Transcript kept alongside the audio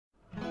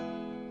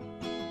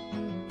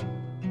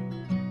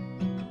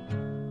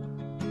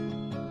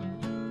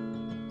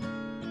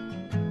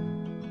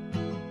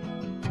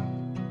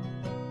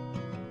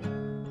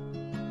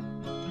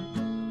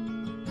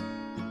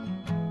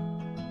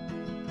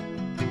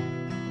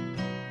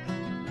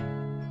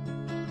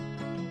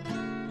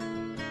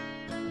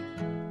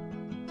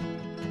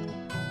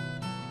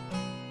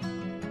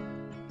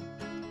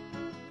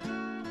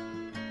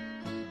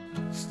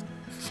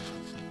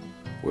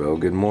Well,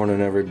 good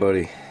morning,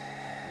 everybody.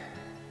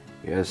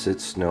 Yes,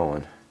 it's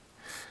snowing.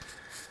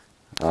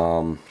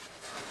 And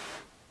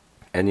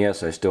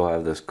yes, I still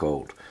have this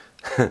cold.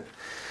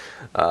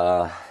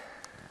 Yeah,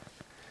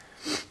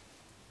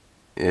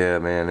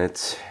 man,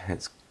 it's a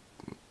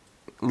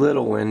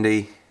little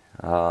windy.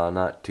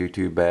 Not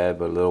too bad,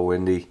 but a little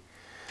windy.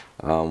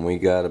 We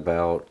got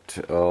about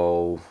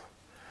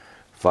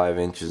 5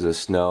 inches of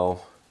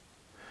snow.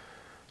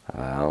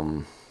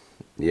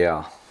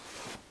 Yeah,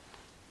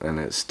 and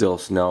it's still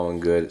snowing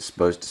good. It's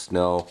supposed to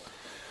snow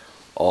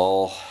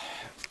all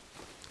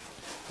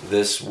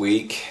this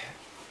week.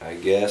 I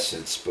guess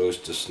it's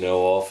supposed to snow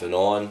off and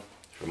on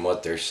from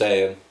what they're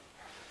saying.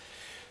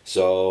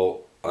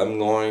 So I'm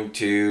going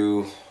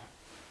to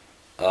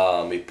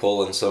be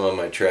pulling some of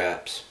my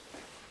traps.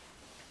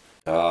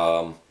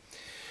 I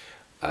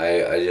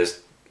just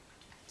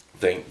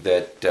think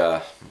that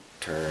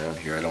turn around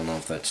here. I don't know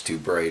if that's too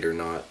bright or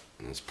not.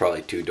 It's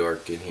probably too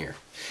dark in here.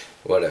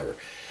 Whatever.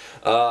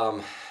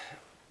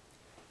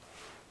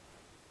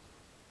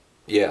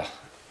 Yeah,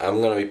 I'm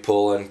gonna be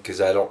pulling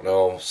because I don't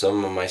know.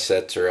 Some of my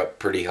sets are up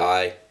pretty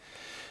high,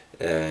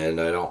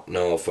 and I don't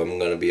know if I'm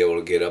gonna be able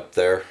to get up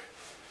there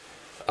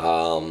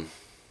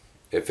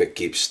if it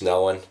keeps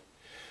snowing.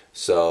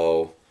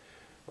 So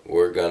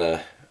we're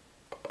gonna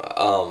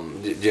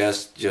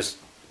just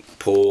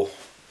pull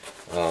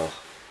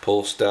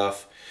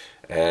stuff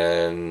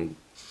and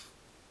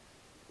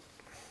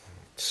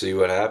see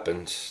what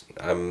happens.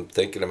 I'm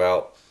thinking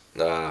about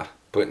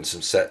putting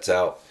some sets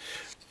out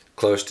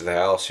close to the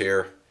house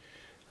here,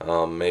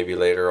 maybe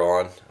later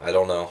on. I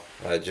don't know.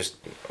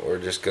 We're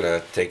just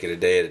gonna take it a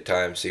day at a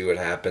time, see what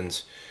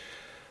happens.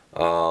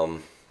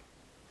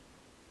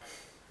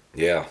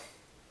 Yeah,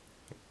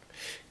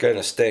 kind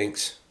of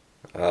stinks,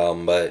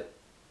 but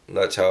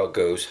that's how it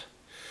goes.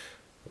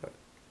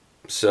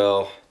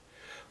 So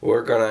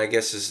we're gonna, I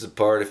guess this is the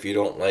part, if you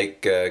don't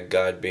like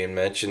God being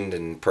mentioned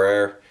in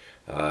prayer,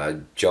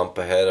 jump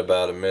ahead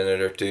about a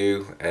minute or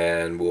two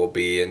and we'll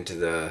be into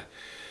the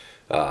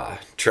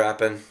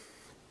trapping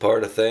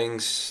part of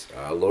things.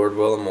 Lord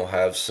willing, we'll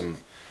have some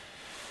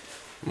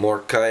more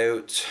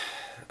coyotes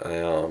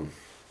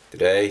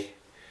today.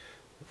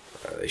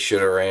 They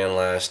should have ran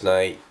last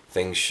night.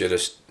 Things should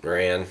have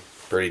ran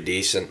pretty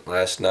decent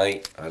last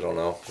night. I don't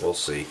know, we'll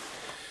see.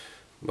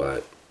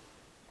 But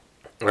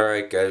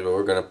alright guys, well,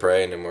 we're going to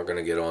pray and then we're going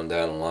to get on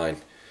down the line.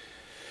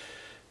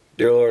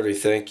 Dear Lord, we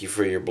thank you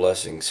for your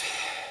blessings.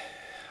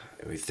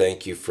 We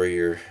thank you for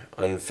your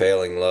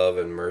unfailing love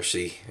and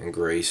mercy and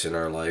grace in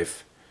our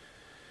life.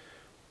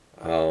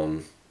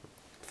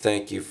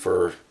 Thank you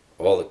for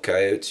all the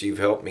coyotes you've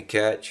helped me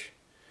catch.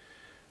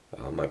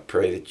 I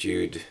pray that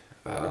you'd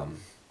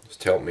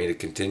just help me to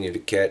continue to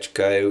catch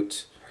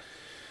coyotes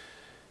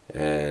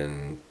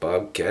and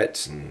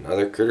bobcats and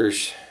other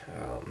critters.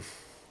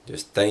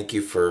 Just thank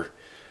you for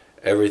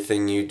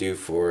everything you do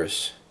for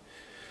us.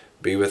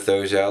 Be with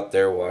those out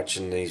there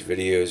watching these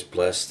videos.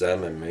 Bless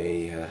them and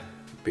may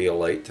be a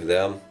light to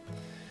them.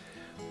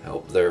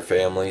 Help their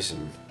families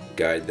and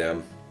guide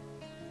them.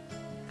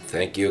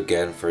 Thank you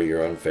again for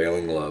your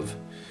unfailing love.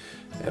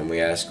 And we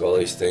ask all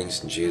these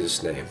things in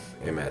Jesus' name.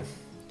 Amen.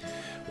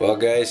 Well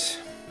guys,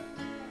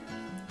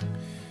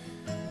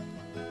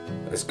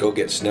 let's go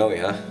get snowy,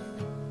 huh?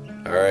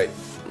 Alright,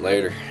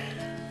 later.